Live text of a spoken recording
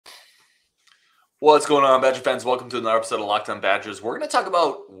What's going on, Badger fans? Welcome to another episode of Locked On Badgers. We're going to talk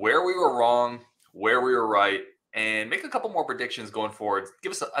about where we were wrong, where we were right, and make a couple more predictions going forward.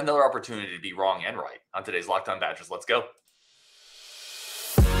 Give us another opportunity to be wrong and right on today's Locked On Badgers. Let's go.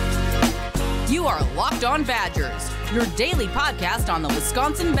 You are Locked On Badgers, your daily podcast on the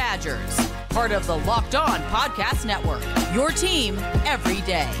Wisconsin Badgers. Part of the Locked On Podcast Network, your team every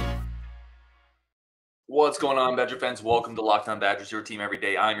day. What's going on, Badger fans? Welcome to Locked On Badgers, your team every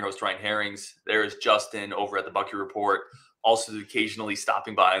day. I'm your host, Ryan Herrings. There is Justin over at the Bucky Report, also occasionally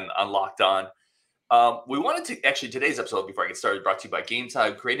stopping by on Locked On. We wanted to, actually, today's episode, before I get started, brought to you by Game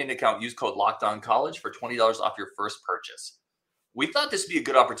Time. Create an account, use code LOCKEDONCollege for $20 off your first purchase. We thought this would be a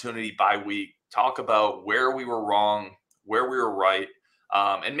good opportunity by week, talk about where we were wrong, where we were right,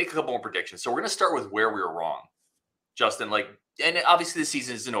 and make a couple more predictions. So we're going to start with where we were wrong. Justin, and obviously the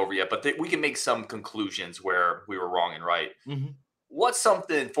season isn't over yet, but we can make some conclusions where we were wrong and right. Mm-hmm. What's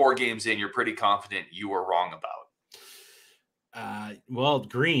something 4 games in you're pretty confident you were wrong about? Well,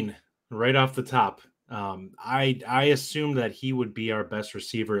 Green, right off the top. I assumed that he would be our best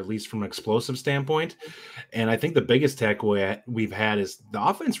receiver, at least from an explosive standpoint. And I think the biggest takeaway we've had is the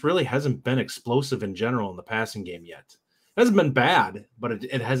offense really hasn't been explosive in general in the passing game yet. It hasn't been bad, but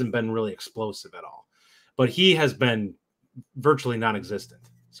it hasn't been really explosive at all. But he has been virtually non-existent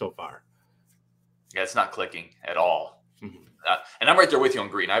so far. Yeah, it's not clicking at all. Mm-hmm. And I'm right there with you on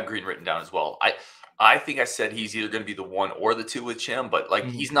Green. I have Green written down as well. I think I said he's either going to be the 1 or the 2 with Chim, but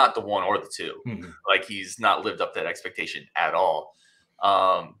he's not the 1 or the 2. Mm-hmm. He's not lived up to that expectation at all.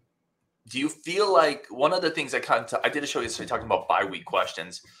 Do you feel like one of the things I did a show yesterday talking about bye week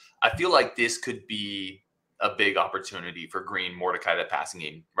questions. I feel like this could be a big opportunity for Green, Mordecai, that passing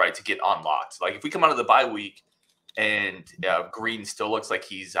game, right, to get unlocked. If we come out of the bye week and Green still looks like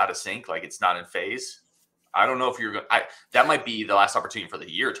he's out of sync, it's not in phase, I don't know if you're going to – that might be the last opportunity for the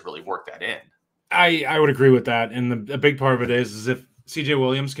year to really work that in. I would agree with that. And a big part of it is if CJ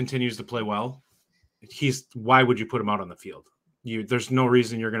Williams continues to play well, why would you put him out on the field? There's no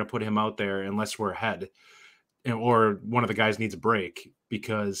reason you're going to put him out there unless we're ahead or one of the guys needs a break,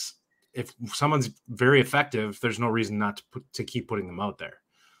 because if someone's very effective, there's no reason not to keep putting them out there.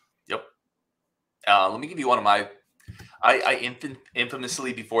 Yep. Let me give you one of my I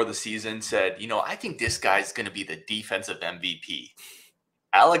infamously before the season said, I think this guy's going to be the defensive MVP.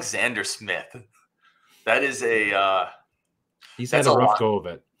 Alexander Smith. That is he's had a rough go of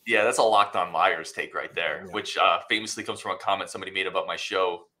it. Yeah, that's a Locked On Liars take right there, which famously comes from a comment somebody made about my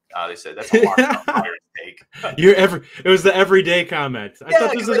show. They said that's a Locked On Liars take. It was the everyday comment. I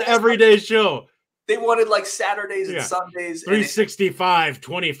thought this was an everyday show. They wanted Saturdays and Sundays. 365,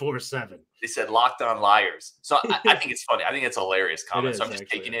 24/7. They said Locked On Liars. So I think it's funny. I think it's a hilarious comment. So I'm just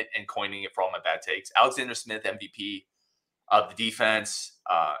taking it and coining it for all my bad takes. Alexander Smith, MVP of the defense.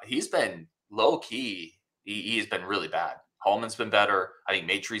 He's been low key. He has been really bad. Hallman's been better. I think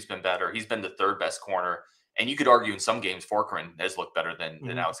Maitre's been better. He's been the 3rd best corner. And you could argue in some games, Forkman has looked better than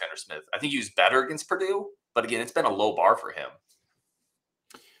Alexander Smith. I think he was better against Purdue, but again, it's been a low bar for him.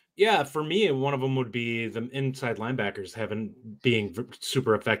 Yeah, for me, one of them would be the inside linebackers being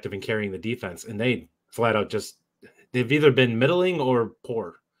super effective in carrying the defense. And they flat out they've either been middling or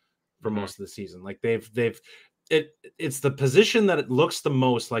poor for most of the season. It's the position that it looks the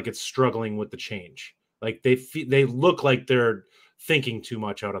most like it's struggling with the change. They look like they're thinking too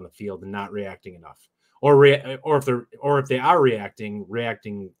much out on the field and not reacting enough, or if they are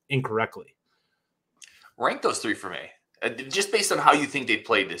reacting incorrectly. Rank those 3 for me, just based on how you think they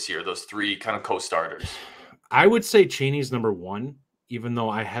played this year. Those 3 kind of co-starters. I would say Chaney's number 1, even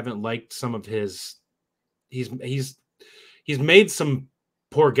though I haven't liked some of his. He's made some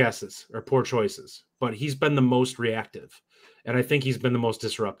poor guesses or poor choices, but he's been the most reactive, and I think he's been the most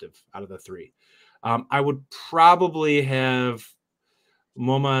disruptive out of the 3. I would probably have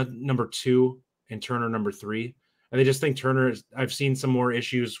Moma number 2 and Turner number 3. And I just think I've seen some more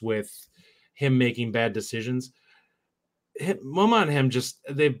issues with him making bad decisions. Moma and him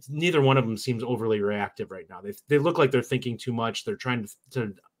neither one of them seems overly reactive right now. They look like they're thinking too much. They're trying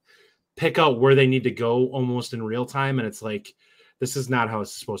to pick out where they need to go almost in real time. And it's this is not how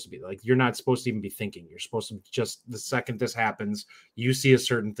it's supposed to be. You're not supposed to even be thinking. You're supposed to just, the second this happens, you see a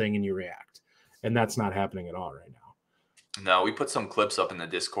certain thing and you react. And that's not happening at all right now. No, we put some clips up in the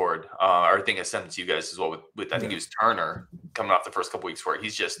Discord. I think I sent it to you guys as well with I think it was Turner coming off the first couple weeks where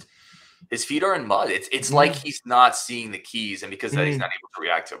he's just, his feet are in mud. It's like he's not seeing the keys. And because of that, he's not able to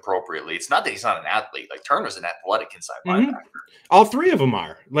react appropriately. It's not that he's not an athlete. Turner's an athletic inside linebacker. All 3 of them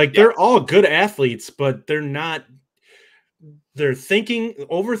are. They're all good athletes, but they're not. They're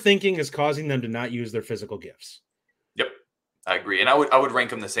overthinking is causing them to not use their physical gifts. Yep. I agree. And I would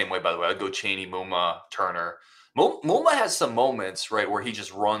rank him the same way, by the way. I'd go Chaney, Muma, Turner. Muma has some moments, right, where he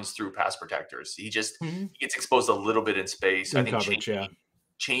just runs through pass protectors. He gets exposed a little bit in space. I think coverage,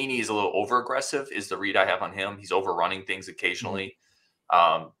 Chaney is a little over aggressive is the read I have on him. He's overrunning things occasionally.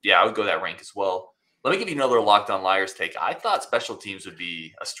 I would go that rank as well. Let me give you another Locked On Liars take. I thought special teams would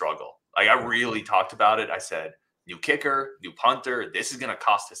be a struggle. Like, I really talked about it. I said, new kicker, new punter. This is going to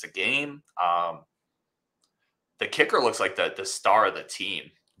cost us a game. The kicker looks like the star of the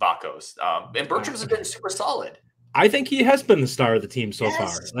team, Vacos. And Bertram's been super solid. I think he has been the star of the team so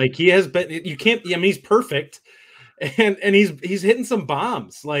far. Like, he has been. You can't. I mean, he's perfect, and he's hitting some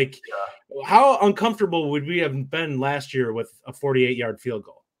bombs. Like, how uncomfortable would we have been last year with a 48-yard field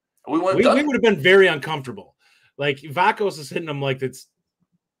goal? We would have been very uncomfortable. Like, Vacos is hitting them like it's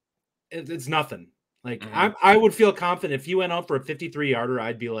nothing. Like, I would feel confident if he went out for a 53-yarder.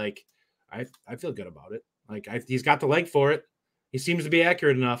 I'd be like, I feel good about it. Like, he's got the leg for it. He seems to be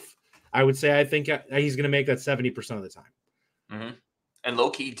accurate enough. I would say I think he's going to make that 70% of the time. And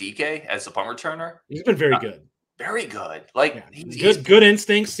low-key Dike as a punt returner. He's been very good. Very good. Like, he's good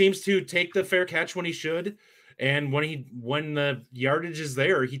instincts, seems to take the fair catch when he should. And when the yardage is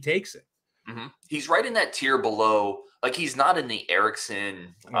there, he takes it. He's right in that tier below. Like, he's not in the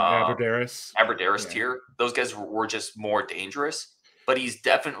Erickson Aberderis tier. Those guys were just more dangerous. But he's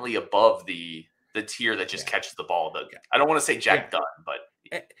definitely above the tier that just catches the ball. I don't want to say Jack Dunn,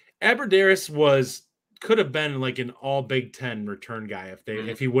 but Aberderis could have been like an all Big Ten return guy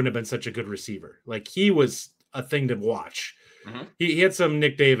if he wouldn't have been such a good receiver. Like, he was a thing to watch. He had some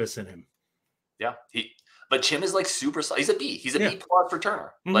Nick Davis in him. Yeah, but Chim is like super solid. He's a B. He's a B plus returner.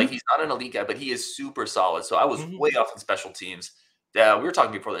 Like, he's not an elite guy, but he is super solid. So I was way off in special teams. We were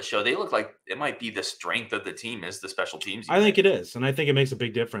talking before the show. They look like it might be the strength of the team is the special teams. I think it is, and I think it makes a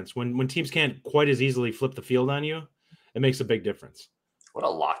big difference when teams can't quite as easily flip the field on you. It makes a big difference. What a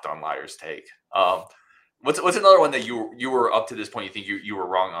Locked On Liars take. What's another one that you were up to this point you think you were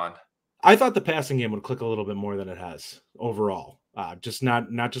wrong on? I thought the passing game would click a little bit more than it has overall. Just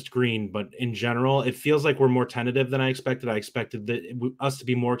not just Green, but in general, it feels like we're more tentative than I expected. I expected us to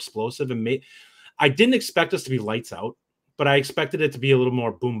be more explosive, and I didn't expect us to be lights out, but I expected it to be a little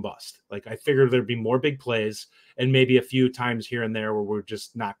more boom bust. Like, I figured there'd be more big plays and maybe a few times here and there where we're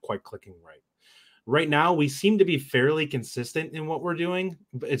just not quite clicking right. Right now, we seem to be fairly consistent in what we're doing,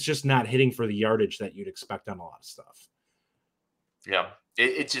 but it's just not hitting for the yardage that you'd expect on a lot of stuff. Yeah,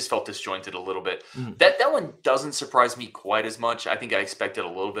 it just felt disjointed a little bit. That one doesn't surprise me quite as much. I think I expected a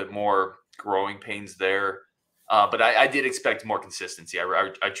little bit more growing pains there, but I did expect more consistency. I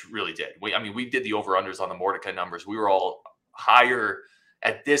really did. We did the over-unders on the Mordecai numbers. We were all higher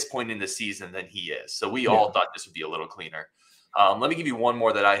at this point in the season than he is. So we all thought this would be a little cleaner. Let me give you one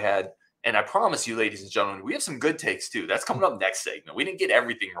more that I had. And I promise you, ladies and gentlemen, we have some good takes too. That's coming up next segment. We didn't get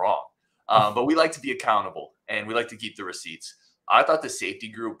everything wrong, but we like to be accountable and we like to keep the receipts. I thought the safety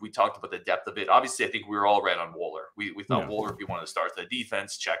group, we talked about the depth of it. Obviously, I think we were all right on Wohler. We thought Wohler would be one of the stars. The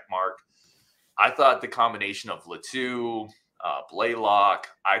defense, check mark. I thought the combination of Latu, Blaylock,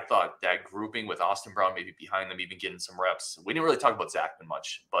 I thought that grouping with Austin Brown maybe behind them, even getting some reps. We didn't really talk about Zachman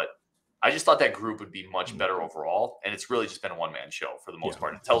much, but I just thought that group would be much better overall, and it's really just been a one-man show for the most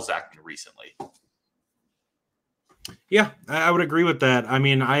part until Zachman recently. Yeah, I would agree with that. I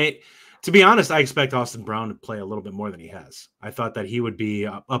mean, to be honest, I expect Austin Brown to play a little bit more than he has. I thought that he would be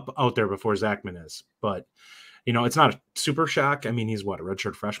up out there before Zachman is, but it's not a super shock. I mean, he's a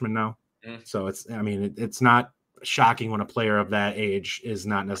redshirt freshman now, so it's not shocking when a player of that age is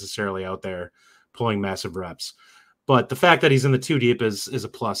not necessarily out there pulling massive reps. But the fact that he's in the two deep is a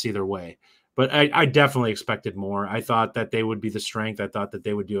plus either way. But I definitely expected more. I thought that they would be the strength. I thought that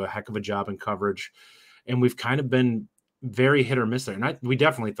they would do a heck of a job in coverage. And we've kind of been very hit or miss there. And we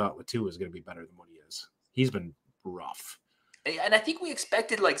definitely thought Latu was going to be better than what he is. He's been rough. And I think we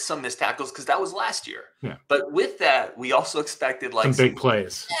expected some missed tackles because that was last year. Yeah. But with that, we also expected some big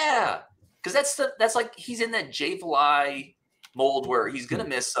plays. Yeah. Because that's like he's in that Jay Valai mold where he's going to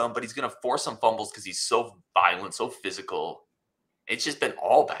miss some, but he's going to force some fumbles because he's so violent, so physical. It's just been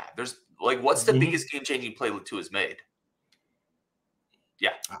all bad. There's what's the biggest game-changing play Latu has made?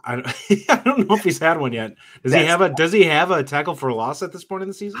 Yeah. I don't know if he's had one yet. Does he have a tackle for a loss at this point in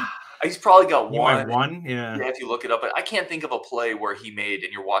the season? He's probably got one. One, yeah. If you look it up, but I can't think of a play where he made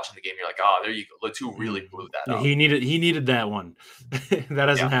and you're watching the game, you're like, oh, there you go. Latu really blew that up. He needed that one. That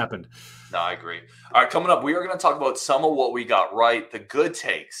hasn't happened. No, I agree. All right, coming up, we are going to talk about some of what we got right, the good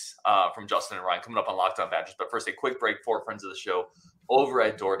takes from Justin and Ryan coming up on Locked On Badgers. But first, a quick break for friends of the show over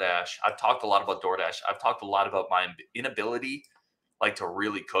at DoorDash. I've talked a lot about DoorDash. I've talked a lot about my inability like to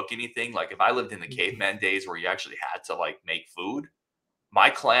really cook anything. Like if I lived in the caveman days where you actually had to like make food, my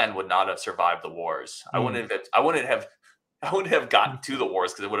clan would not have survived the wars. I wouldn't have gotten to the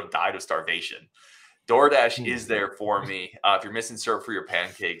wars because I would have died of starvation. DoorDash is there for me. If you're missing syrup for your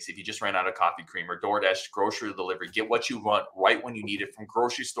pancakes, if you just ran out of coffee creamer, DoorDash grocery delivery. Get what you want right when you need it from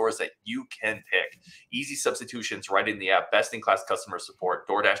grocery stores that you can pick. Easy substitutions right in the app. Best-in-class customer support.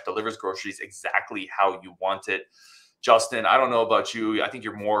 DoorDash delivers groceries exactly how you want it. Justin, I don't know about you. I think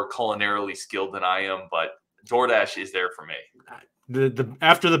you're more culinarily skilled than I am, but DoorDash is there for me. The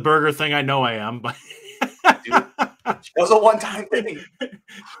after the burger thing, I know I am, but Dude, it was a one-time thing.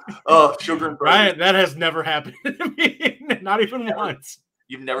 Oh, sugar and burgers. Ryan, that has never happened to me. Not even once.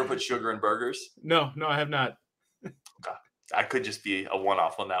 You've never put sugar in burgers? No, I have not. Okay. I could just be a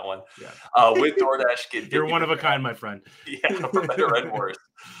one-off on that one. Yeah. With DoorDash, you're one of a kind, my friend. Yeah, for better and worse.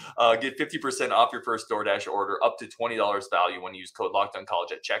 Get 50% off your first DoorDash order, up to $20 value when you use code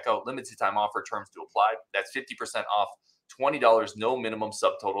LOCKEDONCollege at checkout. Limited time offer, terms to apply. That's 50% off. $20, no minimum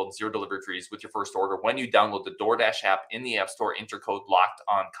subtotal, and 0 delivery fees with your first order when you download the DoorDash app in the App Store. Enter code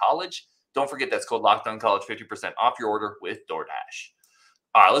LOCKEDONCollege. Don't forget that's code LOCKEDONCollege, 50% off your order with DoorDash.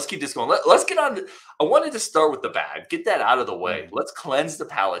 All right, let's keep this going. Let's get on. I wanted to start with the bad. Get that out of the way. Let's cleanse the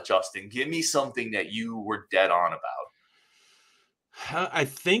palate, Justin. Give me something that you were dead on about. I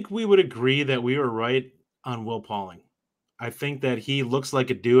think we would agree that we were right on Will Pauling. I think that he looks like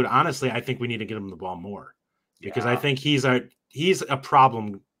a dude. Honestly, I think we need to get him the ball more. Because I think he's a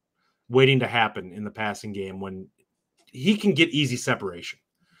problem waiting to happen in the passing game when he can get easy separation.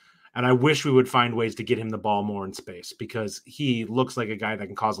 And I wish we would find ways to get him the ball more in space because he looks like a guy that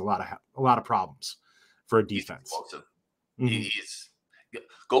can cause a lot of problems for a defense. He's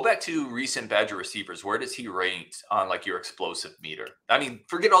go back to recent Badger receivers. Where does he rate on like your explosive meter? I mean,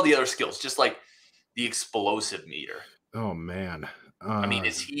 forget all the other skills, just like the explosive meter. Oh man. I mean,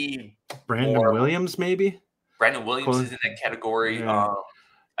 is he Brandon Williams maybe? Brandon Williams is in that category. Yeah.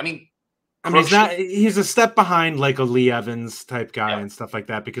 He's a step behind like a Lee Evans type guy and stuff like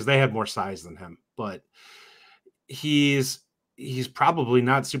that because they have more size than him. But he's probably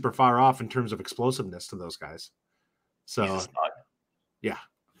not super far off in terms of explosiveness to those guys. So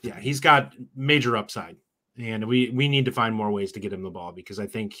yeah, he's got major upside, and we need to find more ways to get him the ball because I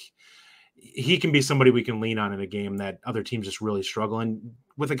think he can be somebody we can lean on in a game that other teams just really struggle. And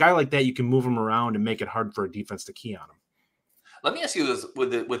with a guy like that, you can move him around and make it hard for a defense to key on him. Let me ask you this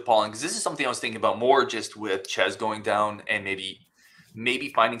with Pauling, because this is something I was thinking about more just with Ches going down and maybe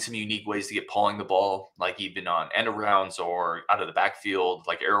finding some unique ways to get Pauling the ball, like even on end arounds or out of the backfield,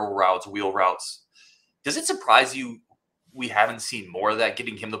 like arrow routes, wheel routes. Does it surprise you we haven't seen more of that,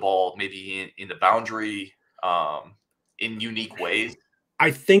 getting him the ball maybe in the boundary in unique ways? I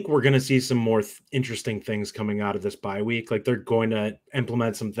think we're going to see some more interesting things coming out of this bye week. Like they're going to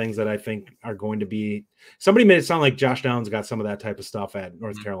implement some things that I think are going to be. Somebody made it sound like Josh Downs got some of that type of stuff at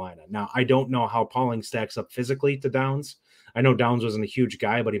North Carolina. Now, I don't know how Pauling stacks up physically to Downs. I know Downs wasn't a huge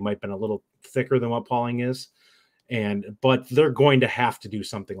guy, but he might have been a little thicker than what Pauling is. But they're going to have to do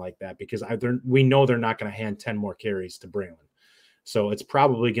something like that because we know they're not going to hand 10 more carries to Braylon. So it's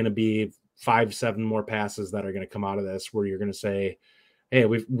probably going to be 5-7 more passes that are going to come out of this where you're going to say, hey,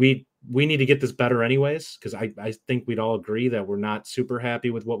 we need to get this better anyways, because I think we'd all agree that we're not super happy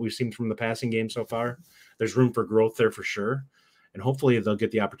with what we've seen from the passing game so far. There's room for growth there for sure, and hopefully they'll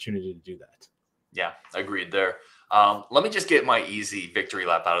get the opportunity to do that. Yeah, agreed there. Let me just get my easy victory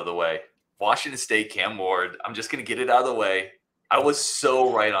lap out of the way. Washington State, Cam Ward. I'm just going to get it out of the way. I was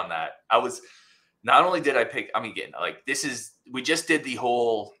so right on that. Not only did I pick, we just did the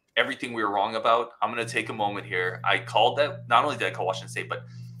whole everything we were wrong about. I'm going to take a moment here. I called that. Not only did I call Washington State, but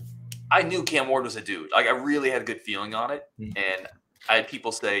I knew Cam Ward was a dude. Like, I really had a good feeling on it. And I had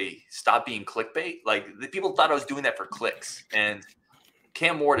people say, stop being clickbait. Like, the people thought I was doing that for clicks. And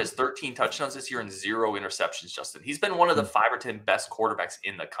Cam Ward has 13 touchdowns this year and 0 interceptions, Justin. He's been one of the 5 or 10 best quarterbacks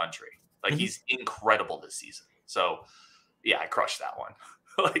in the country. Like, he's incredible this season. So, yeah, I crushed that one.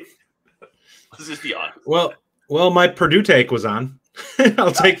 Like, let's just be honest. Well, my Purdue take was on.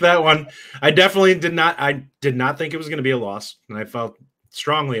 I'll take that one. I definitely did not think it was going to be a loss, and I felt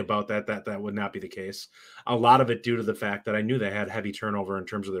strongly about that would not be the case. A lot of it due to the fact that I knew they had heavy turnover in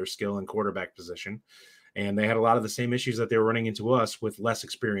terms of their skill and quarterback position, and they had a lot of the same issues that they were running into us with less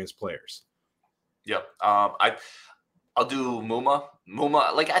experienced players. Yep. I'll do Muma.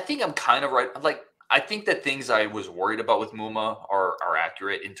 Like, I think I'm kind of right. Like, I think that things I was worried about with Muma are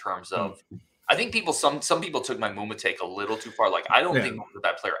accurate in terms of. I think some people took my Muma take a little too far. Like, I don't think Muma's a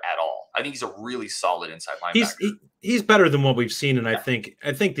bad player at all. I think he's a really solid inside linebacker. He's better than what we've seen, and I think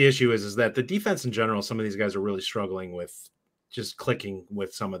the issue is that the defense in general, some of these guys are really struggling with just clicking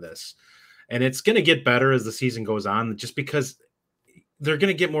with some of this. And it's going to get better as the season goes on, just because they're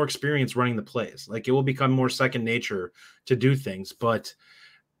going to get more experience running the plays. Like, it will become more second nature to do things, but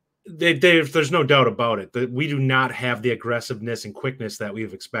there's no doubt about it that we do not have the aggressiveness and quickness that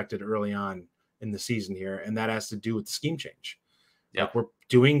we've expected early on in the season here. And that has to do with the scheme change. Yeah. Like, we're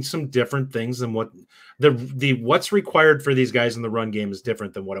doing some different things than what what's required for these guys in the run game is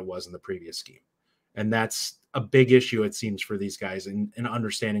different than what it was in the previous scheme. And that's a big issue, it seems, for these guys in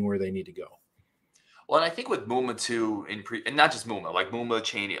understanding where they need to go. Well, and I think with Muma too, and not just Muma, like Muma,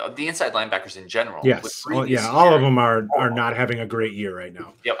 Chaney, the inside linebackers in general. Yes, all of them are not having a great year right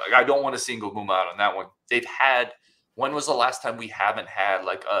now. Yeah, I don't want to single Muma out on that one. They've had. When was the last time we haven't had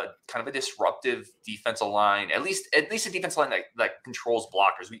like a kind of a disruptive defensive line? At least a defensive line that controls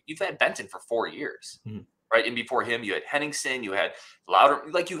blockers. You've had Benton for 4 years, right? And before him, you had Henningsen, you had Louder.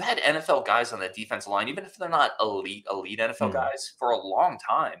 Like, you had NFL guys on that defensive line, even if they're not elite NFL guys, for a long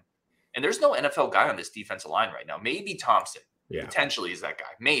time. And there's no NFL guy on this defensive line right now. Maybe Thompson. Yeah. Potentially is that guy.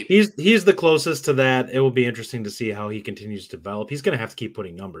 Maybe. He's the closest to that. It will be interesting to see how he continues to develop. He's going to have to keep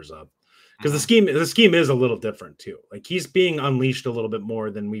putting numbers up because the scheme is a little different too. Like, he's being unleashed a little bit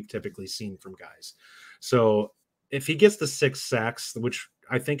more than we've typically seen from guys. So if he gets the 6 sacks, which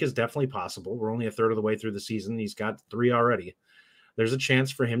I think is definitely possible, we're only a third of the way through the season. He's got 3 already. There's a chance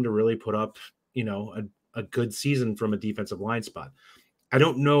for him to really put up, a good season from a defensive line spot. I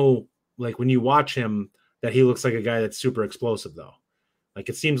don't know. Like, when you watch him, that he looks like a guy that's super explosive, though. Like,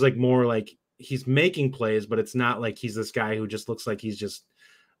 it seems like more like he's making plays, but it's not like he's this guy who just looks like he's just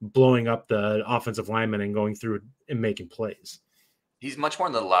blowing up the offensive lineman and going through and making plays. He's much more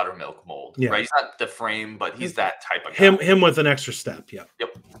in the louder milk mold, right? He's not the frame, but he's that type of guy. Him with an extra step, yeah.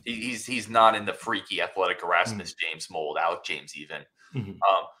 Yep. He's not in the freaky athletic Erasmus James mold, Alec James even.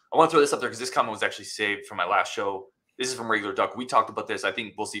 I want to throw this up there because this comment was actually saved from my last show. This is from Regular Duck. We talked about this. I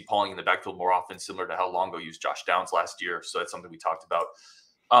think we'll see Pauling in the backfield more often, similar to how Longo used Josh Downs last year. So that's something we talked about.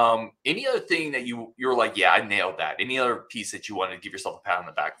 Any other thing that you're like, yeah, I nailed that? Any other piece that you wanted to give yourself a pat on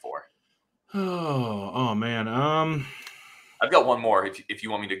the back for? Oh man. I've got one more if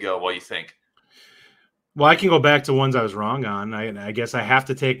you want me to go. What do you think? Well, I can go back to ones I was wrong on. I guess I have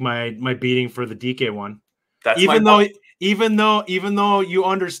to take my beating for the DK one. That's even though you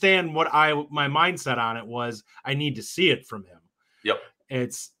understand what my mindset on it was, I need to see it from him. Yep.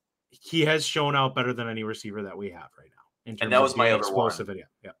 He has shown out better than any receiver that we have right now. And that was my other one.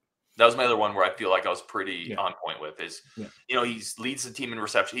 Yeah. That was my other one where I feel like I was pretty on point with is, he leads the team in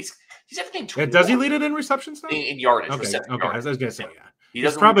reception. He's averaging 20. Does he lead it in receptions now? In yardage. Okay. Yardage. I was going to say,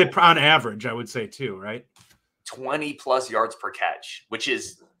 He's probably on average, I would say too, right? 20 plus yards per catch, which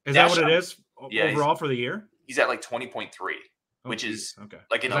is that what it is overall for the year? He's at like 20.3, which is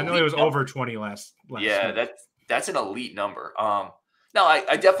like an elite. I know he was over 20 last yeah, year. That's an elite number. No,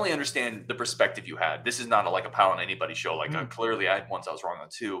 I definitely understand the perspective you had. This is not like a pal on anybody show. Like clearly I had ones I was wrong on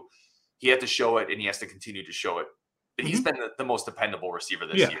too. He had to show it and he has to continue to show it. But he's been the most dependable receiver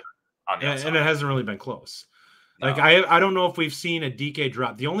this year on the outside. And it hasn't really been close. No. Like I don't know if we've seen a DK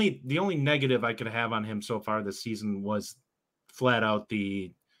drop. The only negative I could have on him so far this season was flat out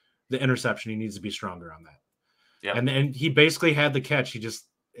the interception. He needs to be stronger on that. Yeah. And he basically had the catch. He just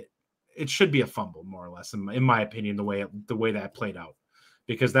it should be a fumble more or less in my opinion the way that played out,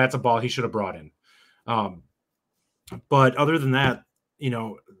 because that's a ball he should have brought in. But other than that,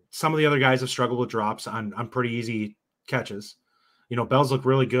 some of the other guys have struggled with drops on pretty easy catches. Bell's look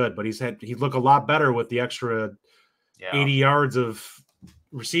really good, but he'd look a lot better with the extra 80 yards of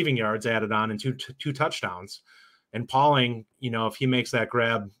receiving yards added on and two touchdowns. And Pauling, if he makes that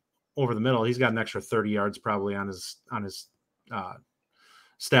grab over the middle, he's got an extra 30 yards probably on his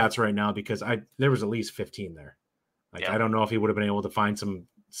stats right now, because there was at least 15 there. I don't know if he would have been able to find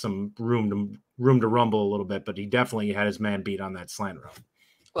some room to rumble a little bit, but he definitely had his man beat on that slant route.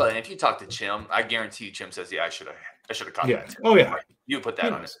 Well, and if you talk to Chim, I guarantee you Chim says, I should have caught that. Oh yeah. You put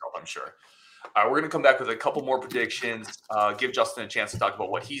that on himself, I'm sure. All right, we're going to come back with a couple more predictions, give Justin a chance to talk about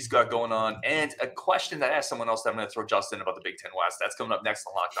what he's got going on, and a question that I asked someone else that I'm going to throw Justin about the Big Ten West. That's coming up next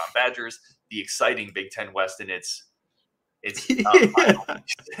on Locked On Badgers, the exciting Big Ten West, and it's I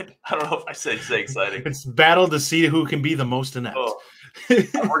don't know if I said say exciting. It's battle to see who can be the most inept. Oh,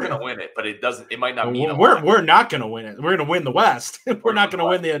 we're going to win it, but it might not mean we're not going to win it. We're going to win the West. We're not going to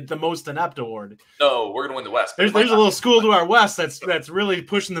win the most inept award. No, we're going to win the West. There's a little school to our west that's really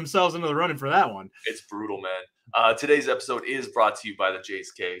pushing themselves into the running for that one. It's brutal, man. Today's episode is brought to you by the Jase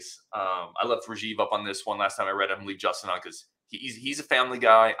case. I left Rajiv up on this one last time I read it. I'm going to leave Justin on because he's a family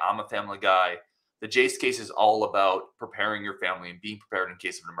guy. I'm a family guy. The Jase case is all about preparing your family and being prepared in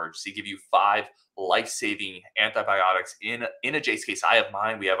case of an emergency. Give you 5 life-saving antibiotics in a Jase case. I have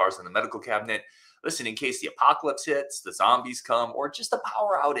mine. We have ours in the medical cabinet. Listen, in case the apocalypse hits, the zombies come, or just a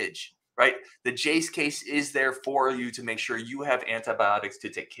power outage, right? The Jase case is there for you to make sure you have antibiotics to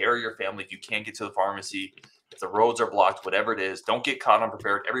take care of your family if you can't get to the pharmacy, if the roads are blocked, whatever it is. Don't get caught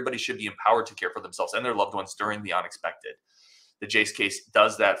unprepared. Everybody should be empowered to care for themselves and their loved ones during the unexpected. The Jase case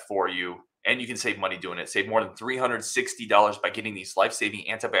does that for you. And you can save money doing it. Save more than $360 by getting these life-saving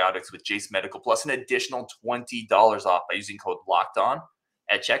antibiotics with Jase Medical, plus an additional $20 off by using code LOCKEDON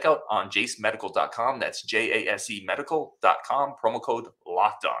at checkout on jasemedical.com. That's JASE medical.com, promo code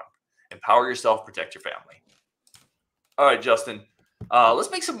LOCKEDON. Empower yourself, protect your family. All right, Justin. Let's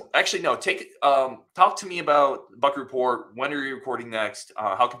make some. Actually, no. Talk to me about Buck Report. When are you recording next?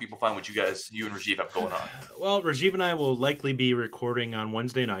 How can people find what you and Rajiv have going on? Well, Rajiv and I will likely be recording on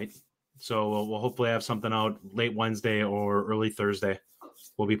Wednesday night. So we'll hopefully have something out late Wednesday or early Thursday.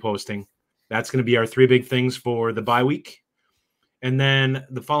 We'll be posting. That's going to be our 3 big things for the bye week. And then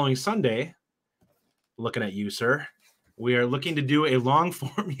the following Sunday, looking at you, sir, we are looking to do a long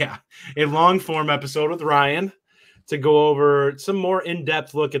form episode with Ryan to go over some more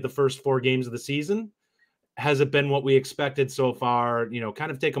in-depth look at the first 4 games of the season. Has it been what we expected so far?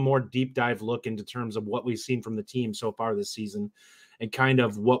 Kind of take a more deep dive look into terms of what we've seen from the team so far this season and kind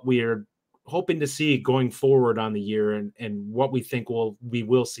of what we are hoping to see going forward on the year and what we think we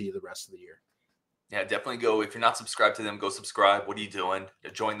will see the rest of the year. Yeah, definitely go. If you're not subscribed to them, go subscribe. What are you doing?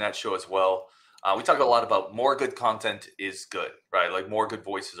 Join that show as well. We talk a lot about more good content is good, right? Like more good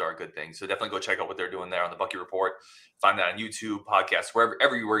voices are a good thing. So definitely go check out what they're doing there on the Bucky Report. Find that on YouTube, podcasts,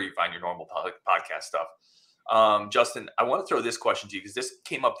 everywhere you find your normal podcast stuff. Justin, I want to throw this question to you because this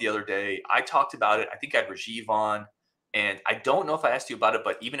came up the other day. I talked about it. I think I had Rajiv on. And I don't know if I asked you about it,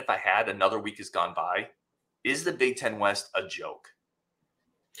 but even if I had, another week has gone by. Is the Big Ten West a joke?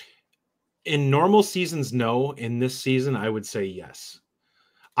 In normal seasons, no. In this season, I would say yes.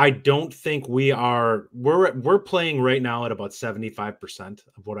 I don't think we're playing right now at about 75%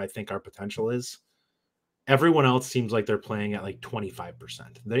 of what I think our potential is. Everyone else seems like they're playing at like 25%.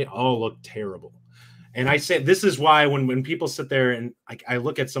 They all look terrible. And I say this is why when people sit there and I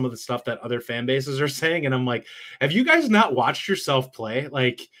look at some of the stuff that other fan bases are saying, and I'm like, have you guys not watched yourself play?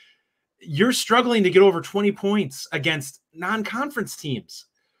 Like, you're struggling to get over 20 points against non-conference teams.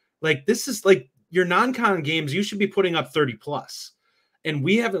 Like, this is like your non-con games, you should be putting up 30 plus. And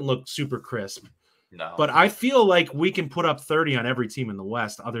we haven't looked super crisp. No. But I feel like we can put up 30 on every team in the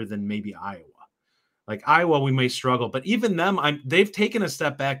West other than maybe Iowa. Like Iowa, we may struggle, but even them, they've taken a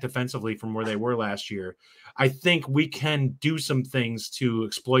step back defensively from where they were last year. I think we can do some things to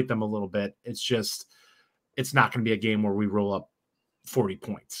exploit them a little bit. It's not going to be a game where we roll up 40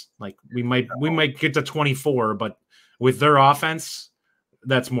 points. Like we might get to 24, but with their offense,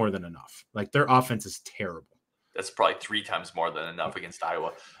 that's more than enough. Like their offense is terrible. That's probably 3 times more than enough against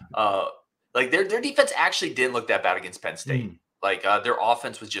Iowa. Like their defense actually didn't look that bad against Penn State. Like their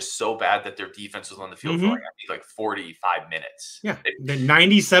offense was just so bad that their defense was on the field for I think like 45 minutes. Yeah, the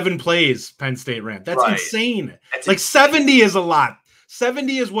 97 plays Penn State ran. That's insane. That's like 70 is a lot.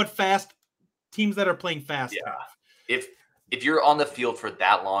 70 is what fast teams that are playing fast have. If you're on the field for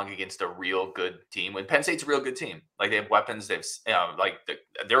that long against a real good team, when Penn State's a real good team, like they have weapons,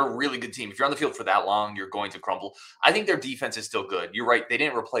 they're a really good team. If you're on the field for that long, you're going to crumble. I think their defense is still good. You're right. They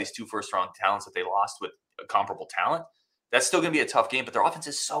didn't replace 2 first-round talents that they lost with a comparable talent. That's still going to be a tough game, but their offense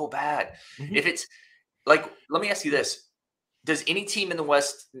is so bad. If it's like, let me ask you this. Does any team in the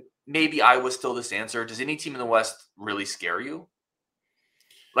West, maybe Iowa's still this answer, does any team in the West really scare you?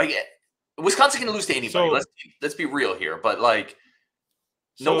 Like, Wisconsin can lose to anybody. So, let's be real here. But, like,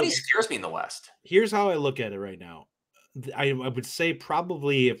 nobody scares me in the West. Here's how I look at it right now. I would say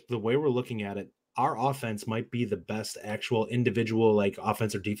probably if the way we're looking at it, our offense might be the best actual individual, like,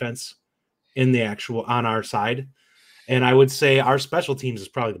 offense or defense in the actual on our side. And I would say our special teams is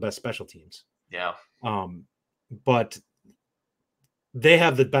probably the best special teams. Yeah. But they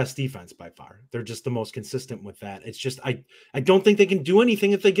have the best defense by far. They're just the most consistent with that. It's just I don't think they can do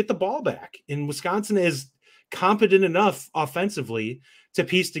anything if they get the ball back. And Wisconsin is competent enough offensively to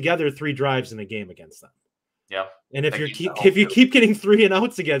piece together 3 drives in a game against them. Yeah. And if you keep getting 3 and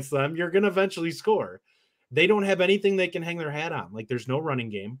outs against them, you're going to eventually score. They don't have anything they can hang their hat on. Like there's no running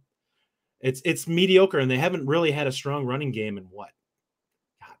game. It's mediocre, and they haven't really had a strong running game in what?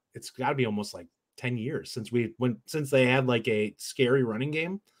 God, it's got to be almost like 10 years since they had like a scary running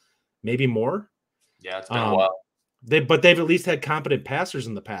game, maybe more. Yeah, it's been a while. But they've at least had competent passers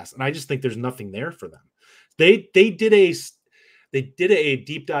in the past, and I just think there's nothing there for them. They did They did a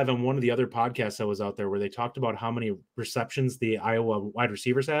deep dive on one of the other podcasts that was out there where they talked about how many receptions the Iowa wide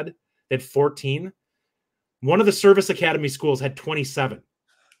receivers had. They had 14. One of the Service Academy schools had 27.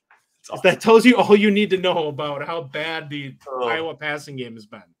 Awesome. That tells you all you need to know about how bad the Iowa passing game has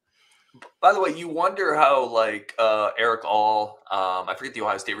been. By the way, you wonder how, like, Eric All, I forget the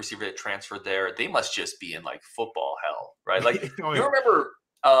Ohio State receiver that transferred there. They must just be in, like, football hell, right? Like, you remember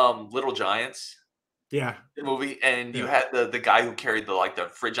Little Giants? Yeah. The movie, and you had the guy who carried the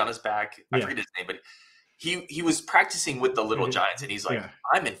fridge on his back. I forget his name, but he was practicing with the Little Giants, and he's like,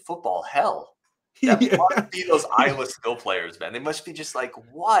 I'm in football hell. That must be those Iowa skill players, man. They must be just like,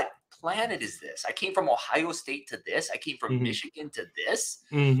 what planet is this? I came from Ohio State to this. I came from Michigan to this.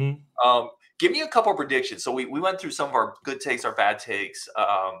 Give me a couple of predictions. So we went through some of our good takes, our bad takes.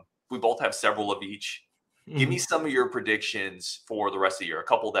 We both have several of each. Give me some of your predictions for the rest of the year. A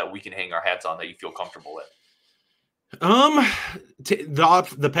couple that we can hang our hats on that you feel comfortable with.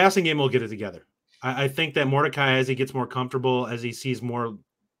 The passing game will get it together. I think that Mordecai, as he gets more comfortable, as he sees more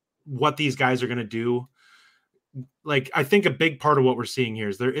what these guys are going to do, like, I think a big part of what we're seeing here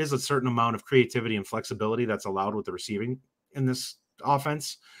is there is a certain amount of creativity and flexibility that's allowed with the receiving in this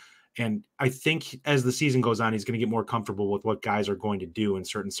offense. And I think as the season goes on, he's going to get more comfortable with what guys are going to do in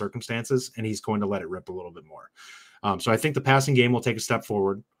certain circumstances, and he's going to let it rip a little bit more. So I think the passing game will take a step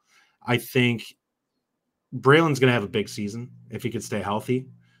forward. I think Braylon's going to have a big season if he could stay healthy.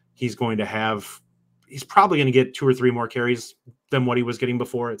 He's probably going to get 2 or 3 more carries than what he was getting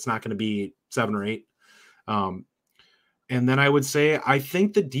before. It's not going to be 7 or 8. And then I would say, I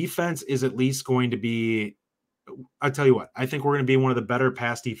think the defense is at least going to be, I tell you what, I think we're going to be one of the better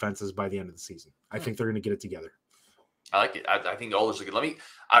pass defenses by the end of the season. I think they're going to get it together. I like it. I think all those are good.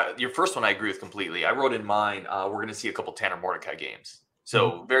 Your first one I agree with completely. I wrote in mine, we're going to see a couple Tanner Mordecai games.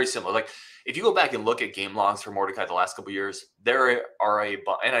 So very similar. Like, if you go back and look at game logs for Mordecai the last couple of years, there are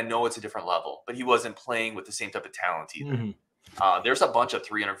and I know it's a different level, but he wasn't playing with the same type of talent either. There's a bunch of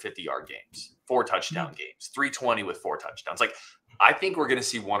 350-yard games, 4 touchdown games, 320 with 4 touchdowns. Like, I think we're going to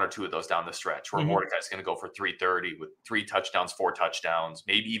see 1 or 2 of those down the stretch where Mordecai's going to go for 330 with 3 touchdowns, 4 touchdowns,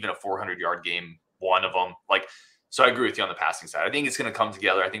 maybe even a 400-yard game, one of them. Like, so I agree with you on the passing side. I think it's going to come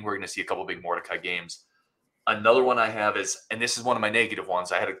together. I think we're going to see a couple big Mordecai games. Another one I have is, and this is one of my negative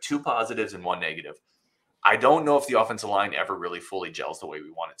ones, I had 2 positives and 1 negative. I don't know if the offensive line ever really fully gels the way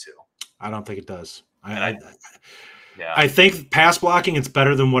we want it to. I don't think it does. I think pass blocking, it's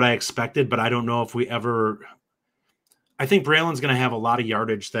better than what I expected, but I don't know if we ever – I think Braylon's going to have a lot of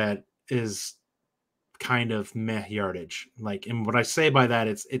yardage that is kind of meh yardage. Like, and what I say by that,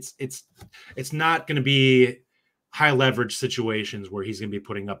 it's not going to be high leverage situations where he's going to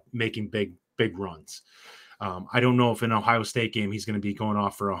be making big runs. I don't know if in an Ohio State game he's going to be going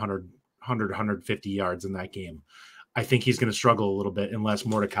off for 100, 150 yards in that game. I think he's going to struggle a little bit unless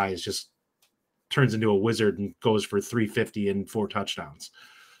Mordecai turns into a wizard and goes for 350 and 4 touchdowns.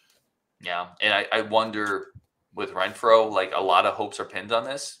 Yeah, and I wonder with Renfro, like, a lot of hopes are pinned on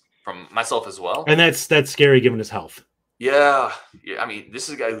this from myself as well. And that's scary given his health. Yeah. I mean, this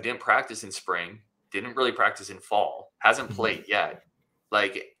is a guy who didn't practice in spring, didn't really practice in fall, hasn't played yet.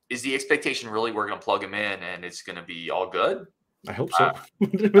 Like, is the expectation really we're going to plug him in and it's going to be all good? I hope so.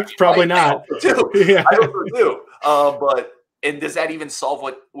 It's probably not. I hope so too. I hope so too. And does that even solve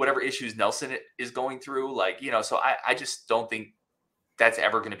whatever issues Nelson is going through? Like, so I just don't think that's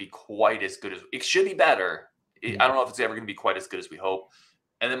ever going to be quite as good as it should be better. I don't know if it's ever going to be quite as good as we hope.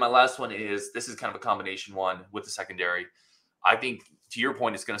 And then my last one is, this is kind of a combination one with the secondary. I think, to your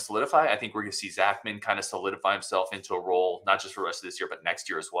point, it's going to solidify. I think we're going to see Zachman kind of solidify himself into a role, not just for the rest of this year, but next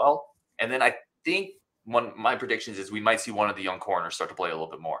year as well. And then I think one of my predictions is we might see one of the young corners start to play a little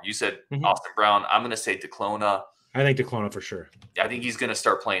bit more. You said Austin Brown. I'm going to say DeClona. I think DeClona for sure. I think he's going to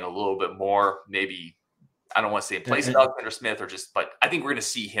start playing a little bit more. Maybe, I don't want to say in place of Alexander Smith but I think we're going to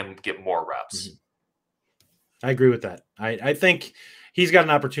see him get more reps. I agree with that. I think he's got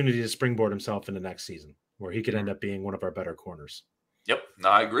an opportunity to springboard himself into next season where he could end up being one of our better corners. Yep. No,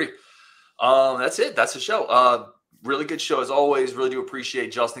 I agree. That's it. That's the show. Really good show as always. Really do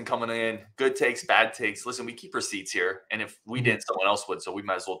appreciate Justin coming in. Good takes, bad takes. Listen, we keep receipts here. And if we didn't, someone else would. So we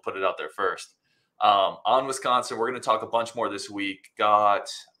might as well put it out there first. On Wisconsin, we're going to talk a bunch more this week. Got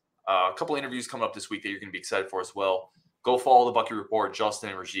a couple interviews coming up this week that you're going to be excited for as well. Go follow the Bucky Report. Justin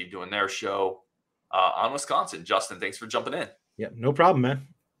and Rajiv doing their show on Wisconsin. Justin, thanks for jumping in. Yeah, no problem, man.